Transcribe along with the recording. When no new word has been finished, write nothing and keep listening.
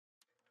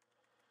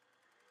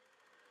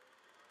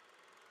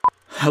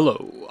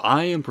Hello,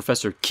 I am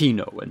Professor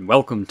Kino, and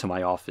welcome to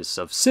my Office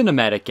of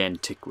Cinematic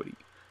Antiquity.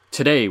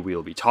 Today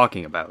we'll be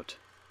talking about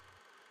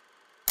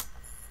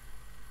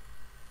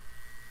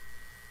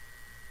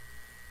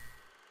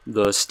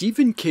the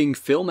Stephen King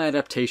film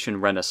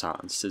adaptation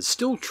renaissance is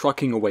still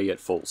trucking away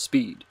at full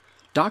speed.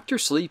 Dr.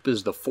 Sleep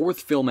is the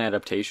fourth film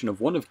adaptation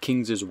of one of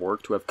King's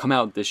work to have come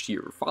out this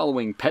year,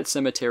 following Pet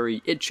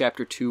Sematary, It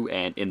Chapter 2,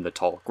 and In the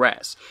Tall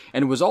Grass,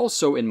 and was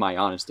also, in my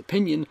honest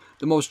opinion,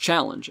 the most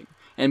challenging.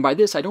 And by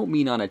this I don't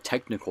mean on a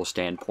technical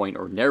standpoint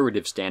or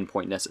narrative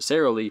standpoint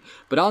necessarily,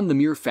 but on the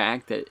mere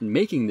fact that in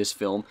making this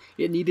film,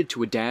 it needed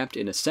to adapt,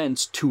 in a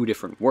sense, two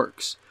different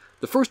works.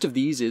 The first of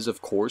these is,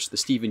 of course, the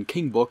Stephen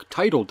King book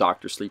titled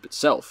Dr. Sleep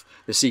itself,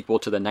 the sequel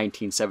to the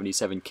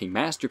 1977 King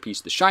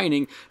masterpiece The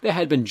Shining that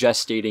had been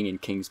gestating in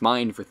King's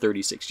mind for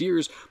 36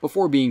 years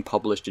before being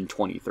published in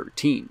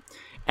 2013.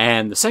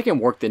 And the second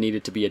work that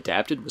needed to be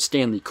adapted was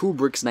Stanley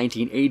Kubrick's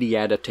 1980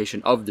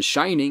 adaptation of The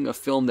Shining, a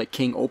film that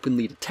King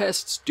openly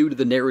detests due to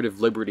the narrative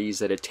liberties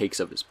that it takes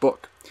of his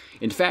book.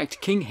 In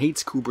fact, King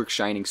hates Kubrick's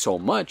Shining so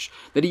much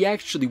that he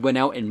actually went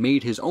out and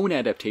made his own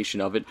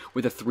adaptation of it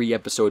with a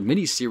 3-episode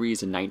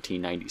miniseries in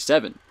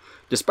 1997.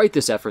 Despite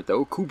this effort,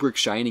 though, Kubrick's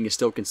Shining is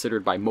still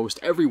considered by most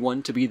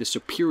everyone to be the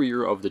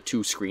superior of the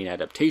two screen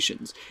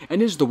adaptations,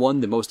 and is the one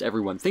that most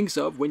everyone thinks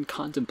of when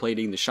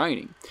contemplating The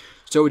Shining.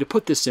 So to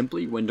put this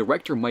simply, when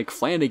director Mike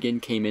Flanagan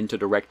came in to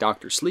direct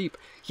Dr. Sleep,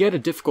 he had a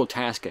difficult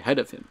task ahead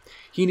of him.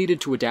 He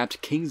needed to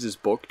adapt King's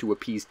book to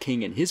appease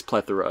King and his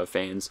plethora of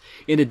fans,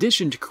 in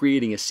addition to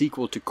creating a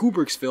sequel to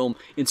Kubrick's film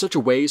in such a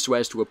way so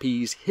as to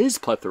appease his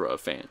plethora of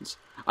fans.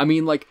 I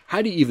mean,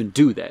 how do you even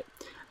do that?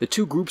 The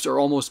two groups are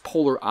almost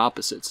polar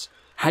opposites.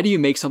 How do you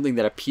make something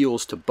that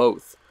appeals to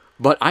both?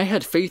 But I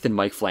had faith in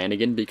Mike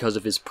Flanagan because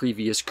of his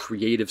previous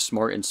creative,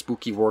 smart, and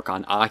spooky work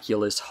on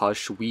Oculus,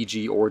 Hush,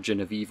 Oujia, Origin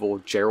of Evil,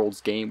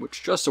 Gerald's Game,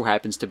 which just so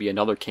happens to be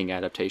another King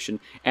adaptation,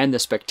 and the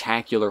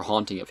spectacular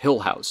Haunting of Hill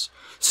House.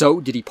 So,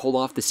 did he pull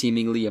off the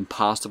seemingly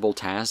impossible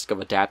task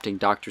of adapting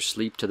Dr.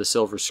 Sleep to the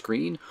silver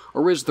screen,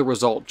 or is the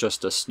result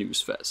just a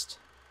snooze fest?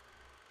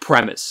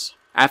 Premise.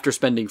 After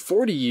spending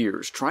 40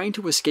 years trying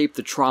to escape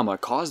the trauma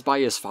caused by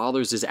his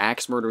father's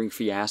axe-murdering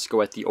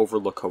fiasco at the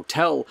Overlook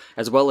Hotel,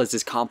 as well as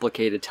his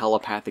complicated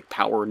telepathic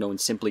power known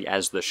simply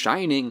as The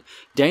Shining,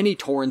 Danny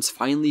Torrance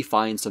finally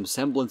finds some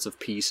semblance of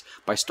peace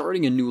by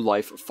starting a new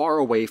life far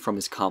away from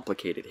his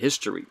complicated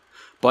history.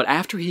 But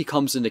after he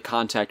comes into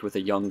contact with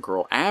a young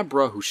girl,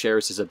 Abra, who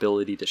shares his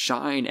ability to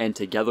shine, and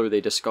together they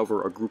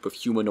discover a group of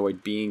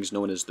humanoid beings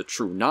known as the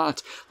True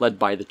Knot, led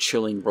by the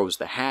chilling Rose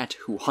the Hat,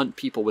 who hunt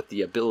people with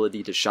the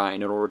ability to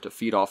shine in order to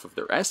feed off of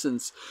their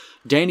essence,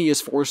 Danny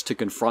is forced to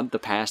confront the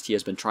past he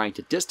has been trying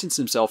to distance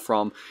himself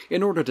from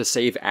in order to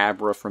save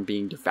Abra from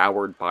being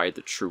devoured by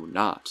the True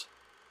Knot.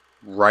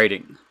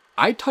 Writing.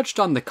 I touched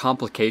on the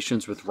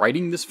complications with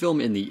writing this film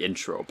in the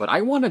intro, but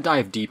I want to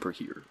dive deeper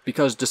here,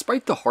 because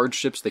despite the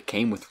hardships that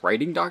came with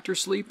writing Dr.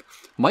 Sleep,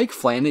 Mike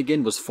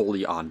Flanagan was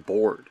fully on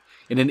board.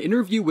 In an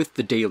interview with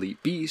the Daily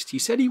Beast, he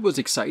said he was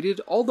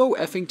excited, although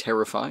effing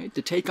terrified,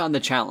 to take on the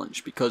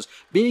challenge, because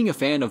being a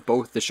fan of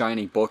both the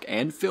Shining book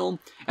and film,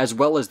 as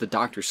well as the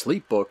Dr.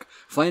 Sleep book,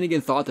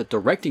 Flanagan thought that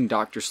directing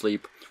Dr.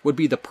 Sleep would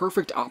be the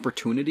perfect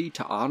opportunity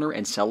to honor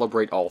and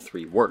celebrate all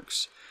three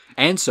works.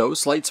 And so,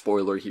 slight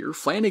spoiler here,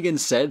 Flanagan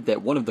said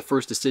that one of the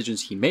first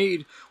decisions he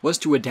made was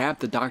to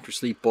adapt the Dr.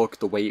 Sleep book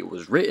the way it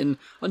was written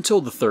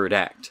until the third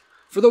act.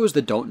 For those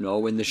that don't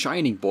know, in the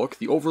Shining book,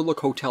 the Overlook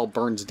Hotel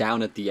burns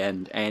down at the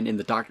end, and in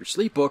the Dr.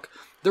 Sleep book,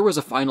 there was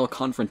a final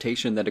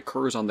confrontation that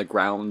occurs on the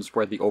grounds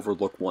where the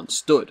Overlook once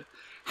stood.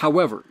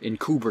 However, in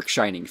Kubrick's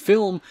Shining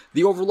film,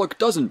 the Overlook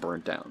doesn't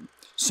burn down.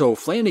 So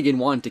Flanagan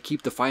wanted to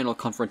keep the final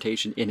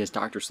confrontation in his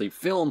Dr. Sleep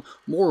film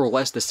more or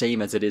less the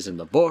same as it is in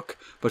the book,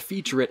 but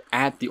feature it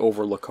at the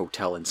Overlook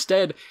Hotel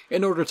instead,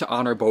 in order to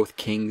honor both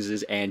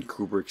King's and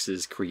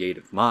Kubrick's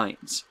creative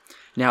minds.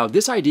 Now,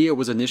 this idea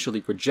was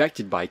initially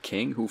rejected by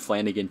King, who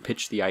Flanagan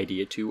pitched the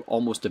idea to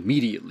almost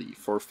immediately,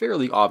 for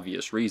fairly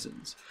obvious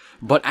reasons.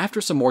 But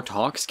after some more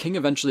talks, King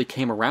eventually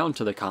came around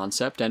to the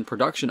concept, and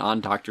production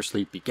on Dr.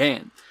 Sleep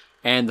began.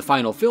 And the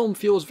final film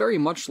feels very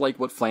much like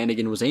what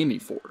Flanagan was aiming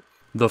for.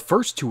 The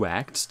first two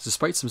acts,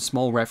 despite some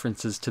small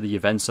references to the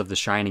events of The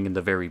Shining in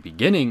the very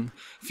beginning,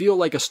 feel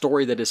like a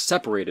story that is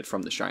separated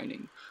from The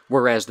Shining,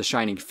 whereas The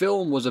Shining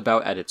film was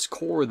about at its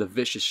core the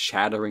vicious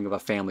shattering of a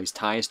family's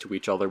ties to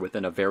each other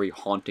within a very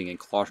haunting and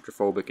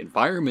claustrophobic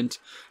environment.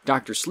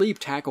 Dr. Sleep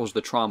tackles the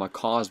trauma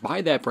caused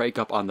by that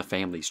breakup on the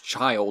family's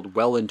child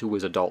well into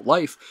his adult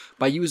life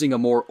by using a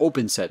more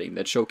open setting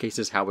that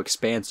showcases how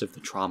expansive the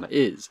trauma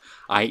is,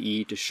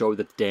 i.e. to show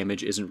that the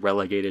damage isn't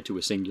relegated to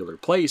a singular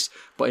place,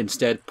 but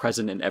instead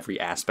present in every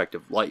aspect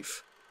of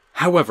life.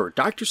 However,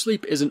 Dr.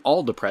 Sleep isn't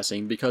all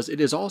depressing because it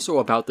is also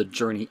about the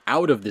journey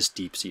out of this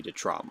deep-seated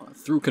trauma,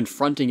 through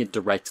confronting it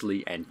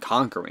directly and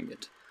conquering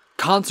it.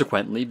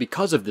 Consequently,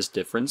 because of this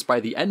difference, by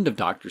the end of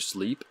Dr.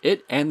 Sleep,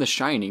 it and The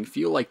Shining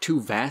feel like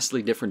two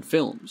vastly different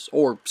films,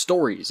 or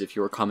stories if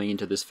you are coming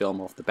into this film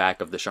off the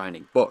back of The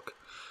Shining book.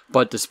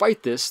 But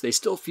despite this, they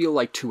still feel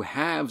like two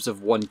halves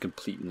of one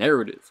complete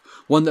narrative,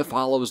 one that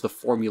follows the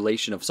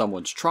formulation of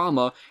someone's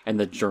trauma and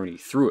the journey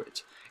through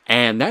it.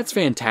 And that's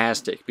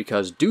fantastic,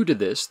 because due to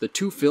this, the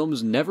two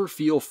films never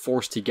feel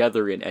forced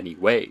together in any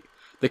way.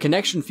 The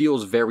connection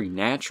feels very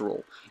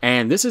natural,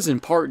 and this is in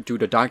part due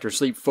to Dr.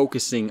 Sleep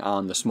focusing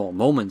on the small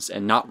moments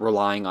and not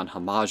relying on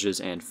homages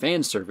and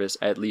fan service,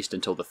 at least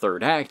until the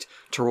third act,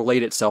 to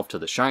relate itself to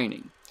The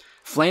Shining.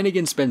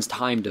 Flanagan spends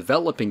time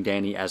developing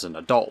Danny as an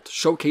adult,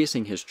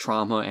 showcasing his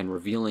trauma and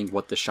revealing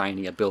what the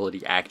Shining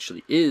ability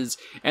actually is,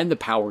 and the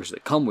powers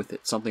that come with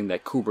it, something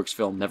that Kubrick's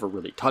film never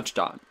really touched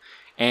on.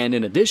 And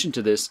in addition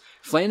to this,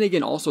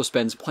 Flanagan also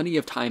spends plenty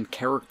of time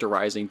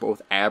characterizing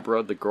both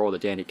Abra, the girl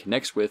that Danny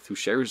connects with who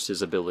shares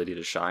his ability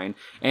to shine,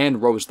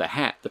 and Rose the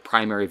Hat, the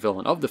primary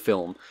villain of the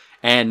film,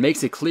 and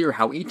makes it clear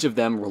how each of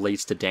them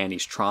relates to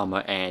Danny's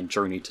trauma and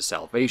journey to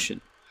salvation.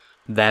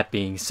 That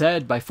being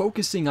said, by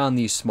focusing on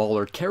these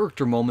smaller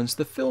character moments,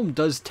 the film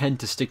does tend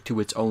to stick to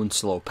its own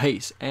slow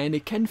pace, and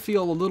it can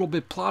feel a little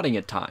bit plotting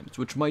at times,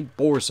 which might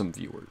bore some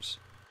viewers.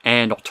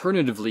 And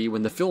alternatively,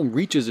 when the film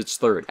reaches its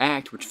third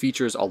act, which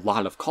features a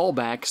lot of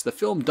callbacks, the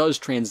film does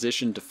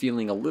transition to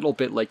feeling a little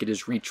bit like it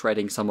is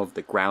retreading some of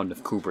the ground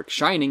of Kubrick's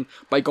Shining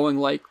by going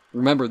like,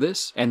 remember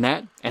this, and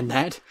that, and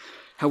that?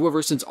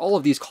 However, since all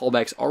of these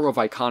callbacks are of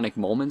iconic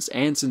moments,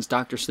 and since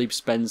Dr. Sleep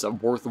spends a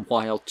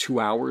worthwhile 2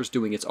 hours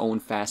doing its own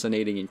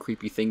fascinating and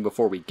creepy thing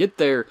before we get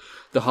there,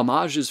 the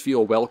homages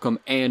feel welcome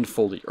and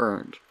fully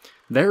earned.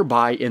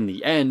 Thereby, in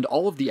the end,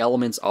 all of the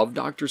elements of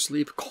Dr.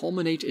 Sleep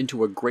culminate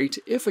into a great,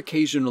 if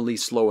occasionally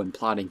slow and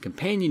plotting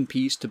companion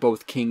piece to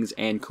both King's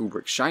and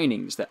Kubrick's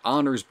Shinings that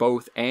honors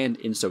both and,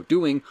 in so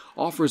doing,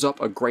 offers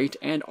up a great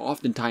and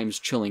oftentimes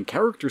chilling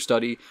character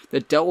study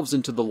that delves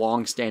into the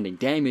long-standing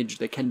damage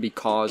that can be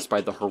caused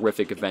by the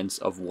horrific events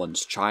of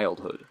one's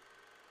childhood.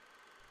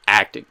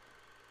 Acting.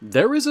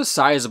 There is a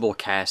sizable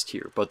cast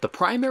here, but the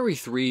primary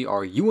three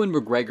are Ewan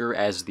McGregor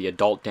as the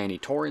adult Danny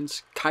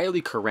Torrance,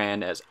 Kyliegh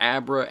Curran as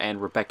Abra,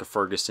 and Rebecca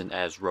Ferguson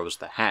as Rose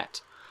the Hat.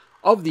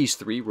 Of these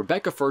three,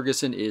 Rebecca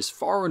Ferguson is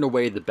far and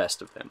away the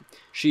best of them.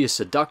 She is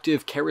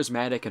seductive,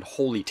 charismatic, and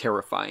wholly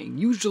terrifying,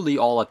 usually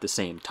all at the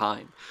same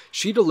time.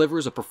 She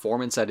delivers a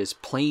performance that is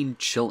plain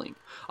chilling.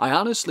 I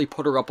honestly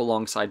put her up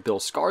alongside Bill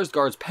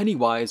Skarsgård's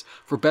Pennywise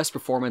for best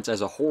performance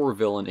as a horror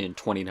villain in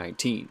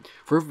 2019,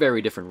 for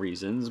very different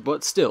reasons,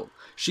 but still,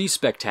 she's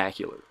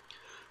spectacular.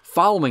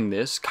 Following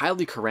this,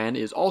 Kyliegh Curran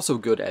is also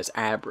good as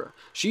Abra.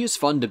 She is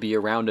fun to be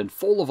around and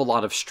full of a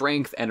lot of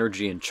strength,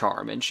 energy, and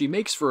charm, and she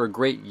makes for a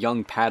great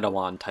young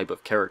Padawan type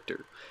of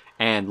character.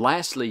 And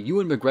lastly,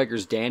 Ewan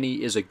McGregor's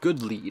Danny is a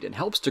good lead and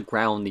helps to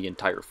ground the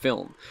entire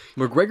film.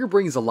 McGregor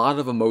brings a lot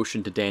of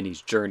emotion to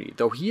Danny's journey,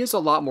 though he is a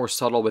lot more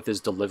subtle with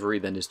his delivery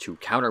than his two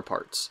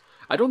counterparts.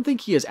 I don't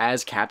think he is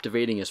as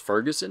captivating as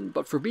Ferguson,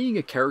 but for being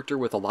a character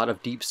with a lot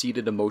of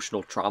deep-seated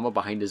emotional trauma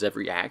behind his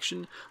every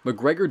action,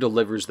 McGregor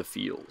delivers the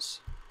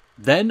feels.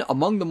 Then,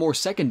 among the more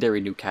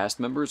secondary new cast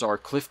members are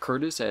Cliff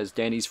Curtis as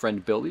Danny's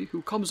friend Billy,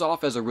 who comes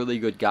off as a really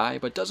good guy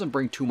but doesn't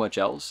bring too much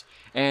else,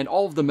 and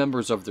all of the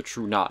members of the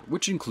True Knot,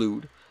 which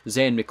include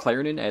Zahn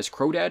McLaren as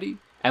Crow Daddy,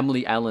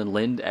 Emily Alyn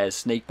Lind as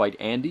Snakebite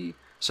Andy,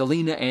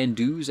 Selena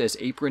Andrews as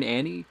Apron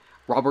Annie,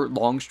 Robert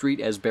Longstreet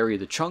as Barry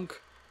the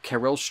Chunk,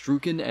 Carell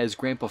Strucken as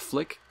Grandpa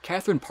Flick,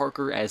 Catherine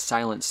Parker as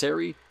Silent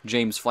Sari,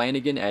 James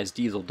Flanagan as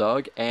Diesel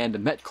Doug,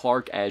 and Met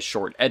Clark as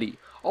Short Eddie,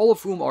 all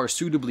of whom are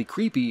suitably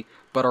creepy,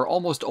 but are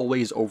almost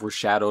always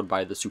overshadowed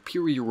by the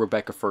superior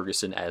Rebecca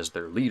Ferguson as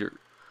their leader.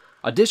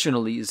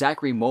 Additionally,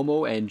 Zachary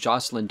Momo and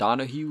Jocelyn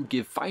Donahue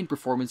give fine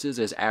performances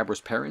as Abra's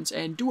parents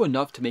and do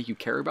enough to make you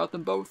care about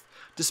them both,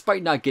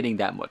 despite not getting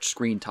that much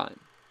screen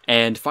time.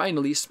 And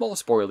finally, small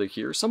spoiler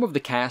here, some of the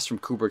cast from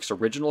Kubrick's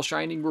original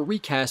Shining were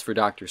recast for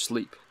Dr.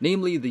 Sleep,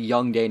 namely the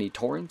young Danny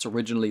Torrance,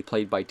 originally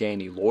played by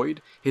Danny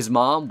Lloyd, his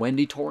mom,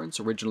 Wendy Torrance,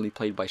 originally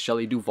played by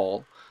Shelly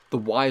Duval, the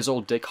wise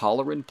old Dick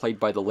Halloran, played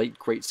by the late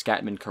great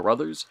Scatman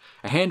Crothers,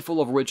 a handful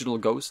of original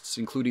ghosts,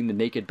 including the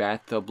naked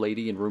bathtub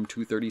lady in room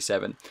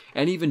 237,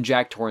 and even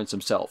Jack Torrance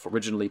himself,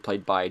 originally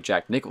played by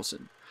Jack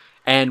Nicholson.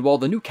 And while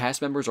the new cast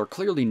members are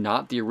clearly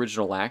not the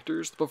original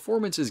actors, the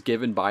performances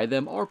given by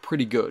them are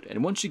pretty good,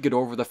 and once you get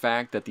over the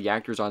fact that the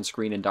actors on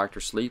screen in Dr.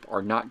 Sleep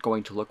are not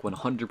going to look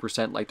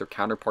 100% like their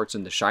counterparts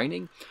in The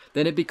Shining,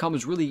 then it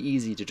becomes really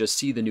easy to just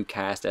see the new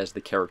cast as the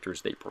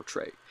characters they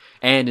portray.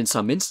 And in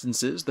some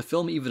instances, the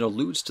film even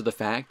alludes to the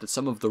fact that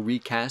some of the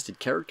recasted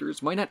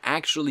characters might not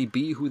actually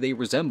be who they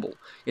resemble.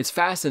 It's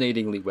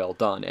fascinatingly well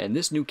done, and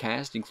this new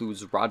cast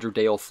includes Roger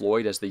Dale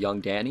Floyd as the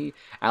young Danny,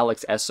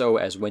 Alex Essoe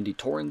as Wendy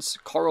Torrance,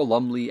 Carl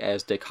Lumley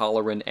as Dick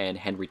Halloran, and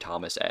Henry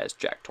Thomas as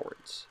Jack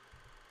Torrance.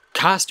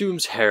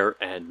 Costumes, hair,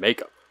 and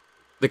makeup.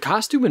 The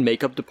costume and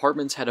makeup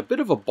departments had a bit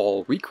of a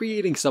ball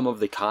recreating some of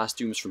the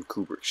costumes from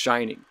Kubrick's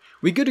Shining.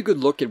 We get a good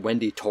look at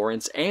Wendy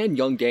Torrance and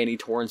young Danny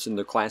Torrance in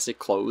their classic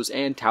clothes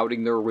and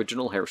touting their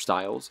original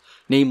hairstyles,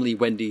 namely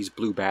Wendy's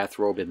blue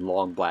bathrobe and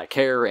long black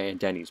hair and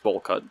Danny's bowl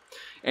cut.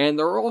 And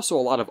there are also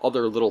a lot of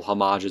other little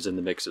homages in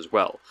the mix as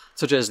well,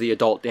 such as the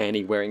adult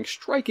Danny wearing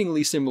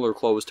strikingly similar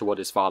clothes to what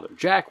his father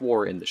Jack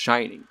wore in The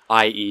Shining,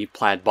 i.e.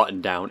 plaid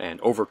button-down and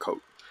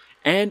overcoat.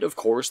 And, of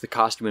course, the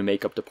costume and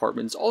makeup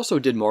departments also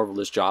did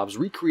marvelous jobs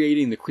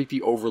recreating the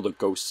creepy Overlook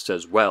ghosts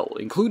as well,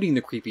 including the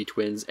creepy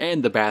twins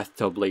and the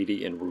bathtub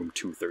lady in room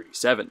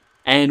 237.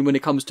 And when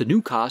it comes to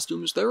new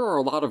costumes, there are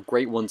a lot of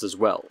great ones as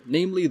well,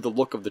 namely the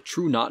look of the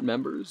True Knot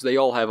members. They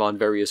all have on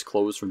various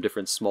clothes from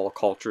different small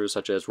cultures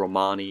such as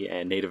Romani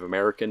and Native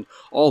American,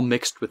 all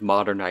mixed with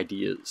modern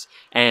ideas.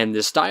 And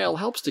this style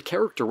helps to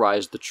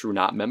characterize the True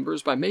Knot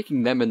members by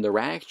making them and their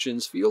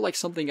actions feel like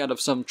something out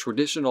of some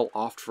traditional,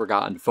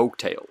 oft-forgotten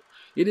folktale.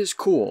 It is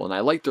cool, and I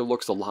like their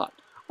looks a lot.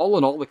 All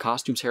in all, the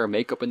costumes, hair, and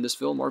makeup in this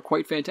film are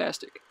quite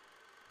fantastic.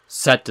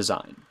 Set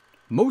design.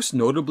 Most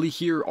notably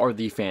here are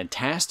the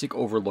fantastic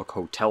Overlook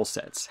hotel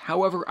sets.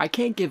 However, I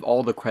can't give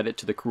all the credit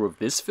to the crew of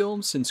this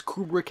film since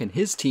Kubrick and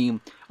his team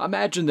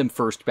imagined them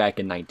first back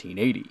in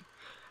 1980.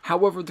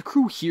 However, the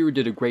crew here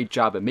did a great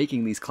job at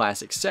making these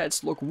classic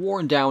sets look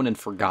worn down and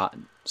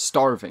forgotten,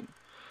 starving.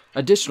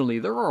 Additionally,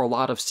 there are a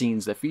lot of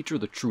scenes that feature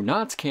the True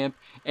Knots camp,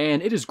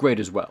 and it is great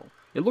as well.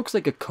 It looks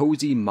like a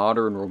cozy,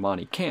 modern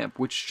Romani camp,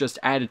 which just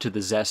added to the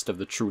zest of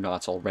the True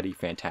Knots' already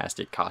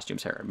fantastic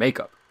costumes, hair, and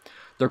makeup.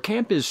 Their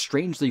camp is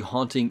strangely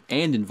haunting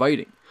and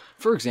inviting.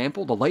 For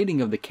example, the lighting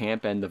of the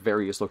camp and the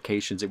various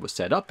locations it was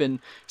set up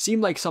in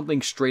seem like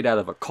something straight out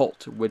of a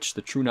cult, which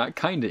the True Knot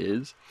kinda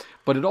is,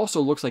 but it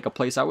also looks like a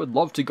place I would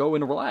love to go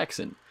and relax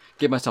in.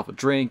 Get myself a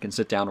drink and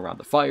sit down around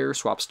the fire,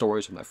 swap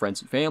stories with my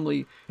friends and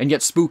family, and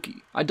get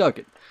spooky. I dug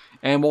it.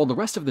 And while the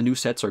rest of the new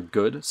sets are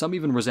good, some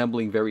even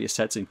resembling various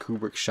sets in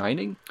Kubrick's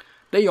Shining,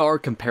 they are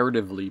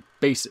comparatively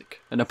basic.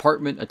 An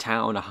apartment, a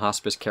town, a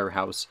hospice care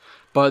house,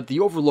 but the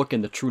Overlook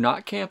and the True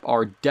Knot camp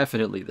are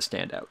definitely the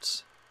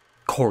standouts.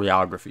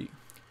 Choreography.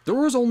 There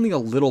was only a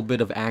little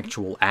bit of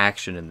actual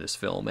action in this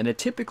film, and it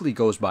typically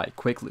goes by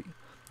quickly.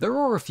 There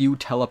are a few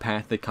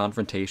telepathic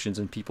confrontations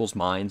in people's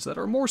minds that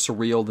are more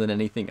surreal than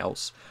anything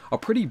else. A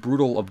pretty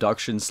brutal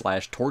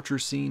abduction/torture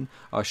scene,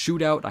 a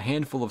shootout, a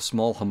handful of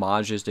small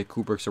homages to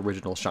Kubrick's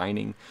original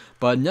Shining,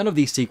 but none of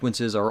these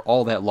sequences are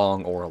all that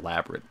long or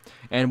elaborate.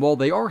 And while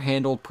they are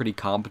handled pretty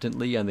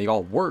competently and they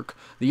all work,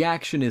 the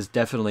action is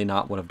definitely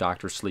not one of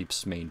Dr.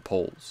 Sleep's main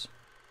pulls.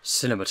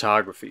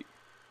 Cinematography.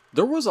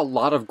 There was a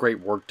lot of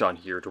great work done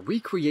here to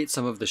recreate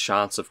some of the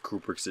shots of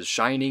Kubrick's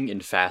Shining in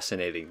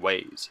fascinating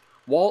ways.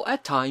 While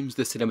at times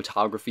the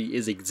cinematography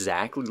is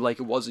exactly like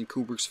it was in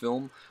Kubrick's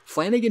film,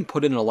 Flanagan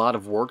put in a lot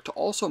of work to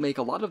also make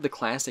a lot of the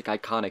classic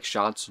iconic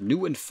shots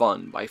new and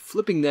fun by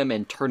flipping them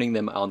and turning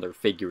them on their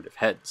figurative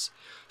heads.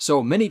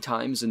 So many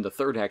times in the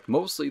third act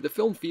mostly, the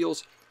film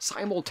feels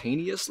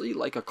simultaneously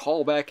like a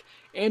callback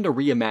and a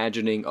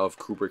reimagining of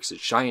Kubrick's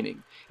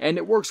Shining, and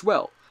it works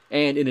well.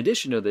 And in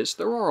addition to this,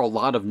 there are a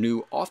lot of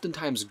new,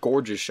 oftentimes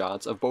gorgeous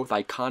shots of both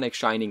iconic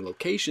Shining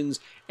locations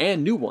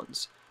and new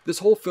ones. This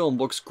whole film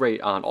looks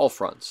great on all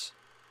fronts.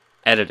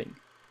 Editing.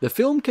 The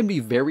film can be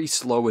very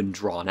slow and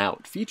drawn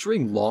out,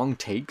 featuring long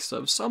takes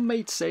of some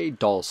might say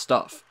dull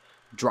stuff.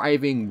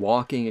 Driving,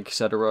 walking,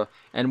 etc.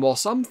 And while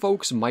some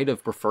folks might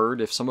have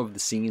preferred if some of the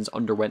scenes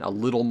underwent a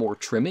little more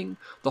trimming,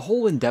 the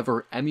whole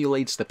endeavor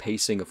emulates the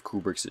pacing of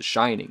Kubrick's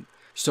Shining.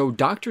 So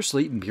Dr.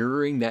 Sleep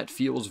mirroring that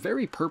feels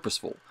very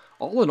purposeful.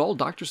 All in all,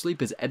 Dr.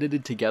 Sleep is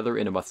edited together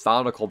in a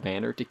methodical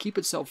manner to keep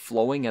itself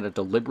flowing at a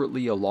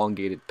deliberately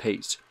elongated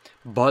pace.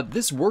 But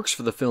this works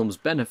for the film's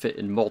benefit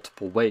in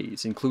multiple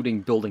ways,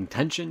 including building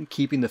tension,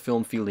 keeping the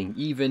film feeling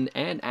even,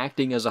 and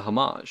acting as a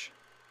homage.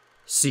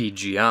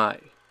 CGI.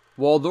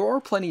 While there are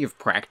plenty of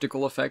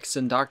practical effects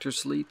in Dr.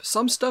 Sleep,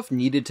 some stuff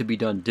needed to be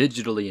done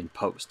digitally in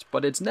post,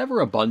 but it's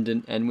never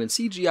abundant, and when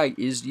CGI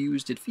is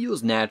used, it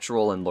feels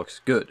natural and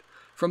looks good.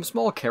 From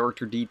small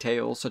character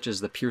details, such as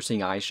the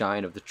piercing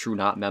eyeshine of the True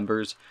Knot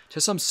members,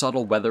 to some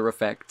subtle weather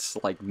effects,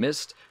 like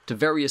mist, to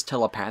various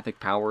telepathic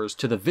powers,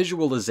 to the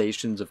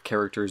visualizations of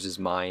characters'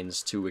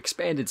 minds, to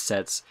expanded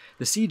sets,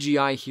 the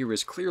CGI here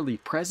is clearly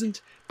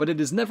present, but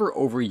it is never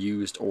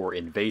overused or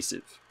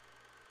invasive.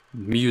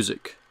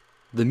 Music.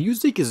 The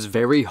music is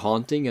very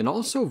haunting and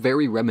also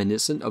very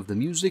reminiscent of the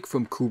music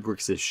from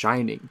Kubrick's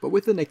Shining, but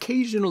with an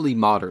occasionally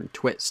modern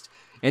twist.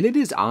 And it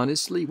is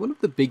honestly one of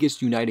the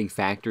biggest uniting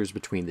factors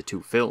between the two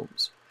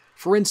films.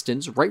 For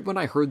instance, right when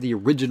I heard the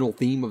original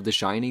theme of The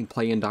Shining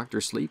play in Dr.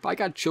 Sleep, I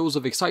got chills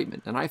of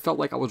excitement, and I felt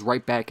like I was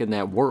right back in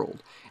that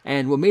world.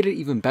 And what made it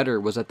even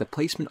better was that the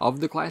placement of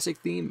the classic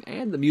theme,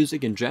 and the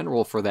music in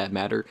general for that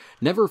matter,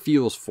 never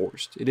feels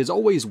forced. It is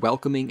always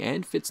welcoming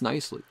and fits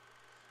nicely.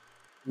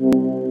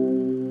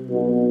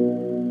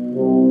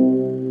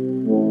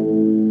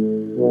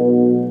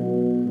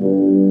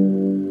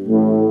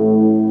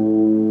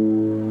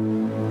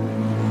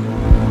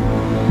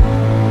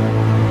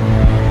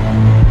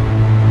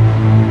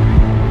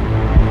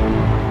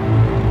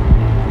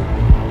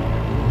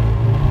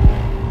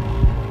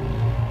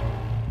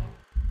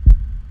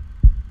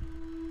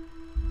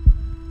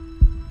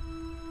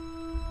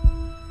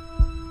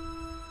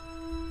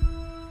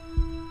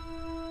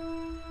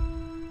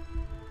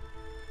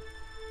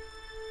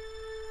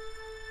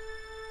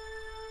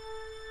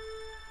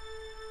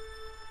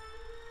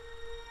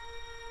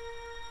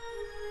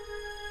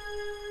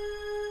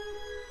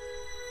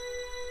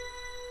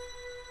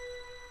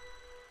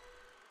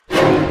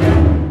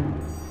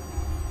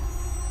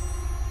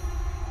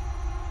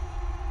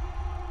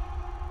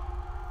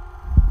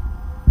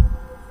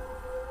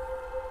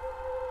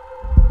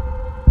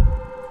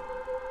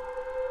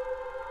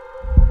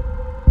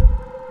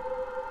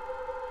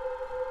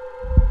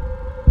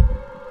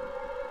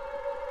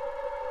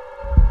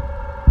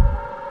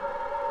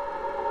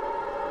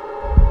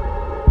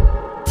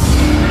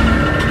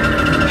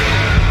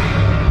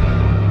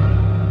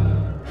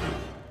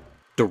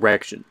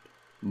 Direction.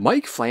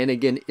 Mike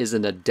Flanagan is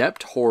an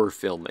adept horror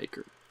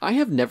filmmaker. I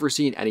have never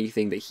seen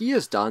anything that he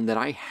has done that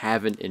I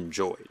haven't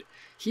enjoyed.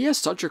 He has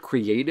such a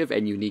creative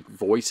and unique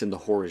voice in the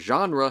horror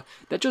genre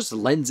that just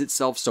lends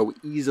itself so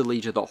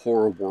easily to the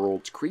horror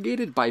worlds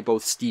created by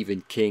both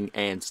Stephen King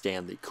and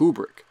Stanley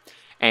Kubrick.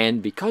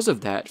 And because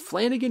of that,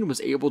 Flanagan was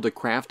able to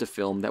craft a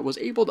film that was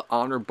able to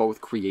honor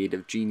both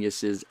creative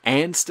geniuses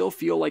and still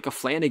feel like a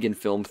Flanagan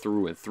film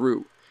through and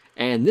through.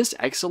 And this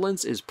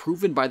excellence is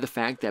proven by the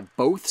fact that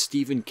both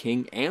Stephen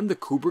King and the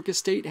Kubrick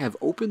estate have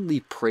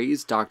openly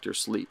praised Dr.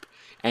 Sleep.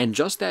 And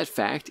just that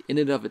fact, in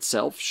and of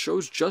itself,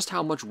 shows just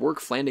how much work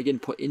Flanagan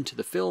put into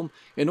the film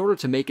in order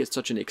to make it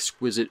such an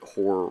exquisite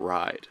horror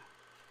ride.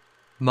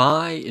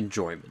 My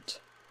enjoyment.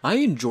 I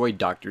enjoyed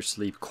Dr.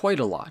 Sleep quite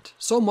a lot,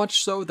 so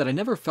much so that I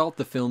never felt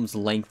the film's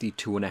lengthy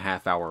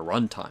 2.5-hour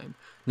runtime.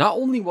 Not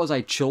only was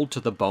I chilled to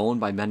the bone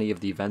by many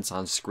of the events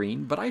on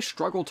screen, but I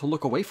struggled to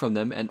look away from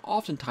them and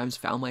oftentimes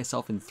found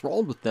myself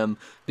enthralled with them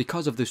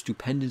because of the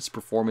stupendous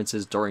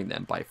performances during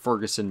them by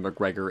Ferguson,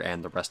 McGregor,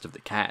 and the rest of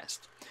the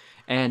cast.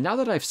 And now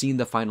that I've seen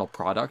the final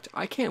product,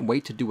 I can't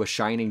wait to do a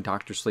Shining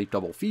Dr. Sleep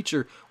double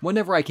feature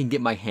whenever I can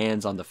get my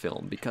hands on the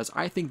film, because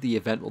I think the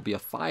event will be a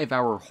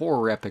 5-hour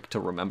horror epic to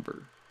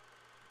remember.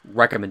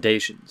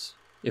 Recommendations.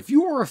 If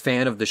you are a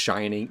fan of The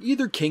Shining,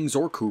 either King's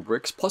or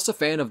Kubrick's, plus a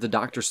fan of the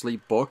Dr.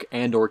 Sleep book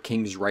and or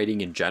King's writing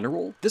in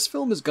general, this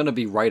film is going to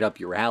be right up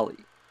your alley.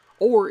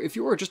 Or if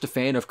you are just a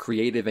fan of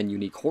creative and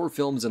unique horror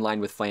films in line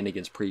with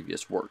Flanagan's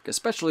previous work,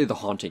 especially The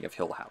Haunting of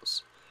Hill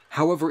House.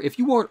 However, if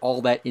you aren't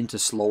all that into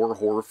slower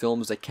horror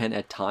films that can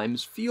at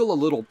times feel a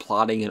little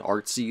plotting and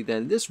artsy,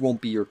 then this won't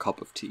be your cup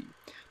of tea.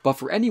 But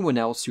for anyone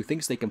else who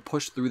thinks they can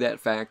push through that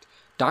fact,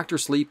 Dr.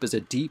 Sleep is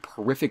a deep,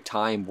 horrific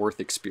time worth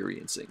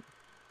experiencing.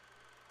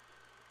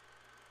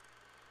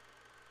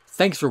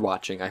 Thanks for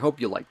watching, I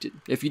hope you liked it.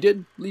 If you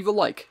did, leave a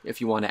like.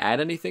 If you want to add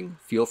anything,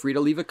 feel free to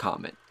leave a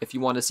comment. If you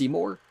want to see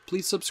more,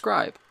 please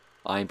subscribe.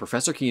 I'm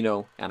Professor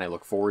Kino, and I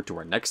look forward to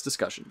our next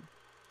discussion.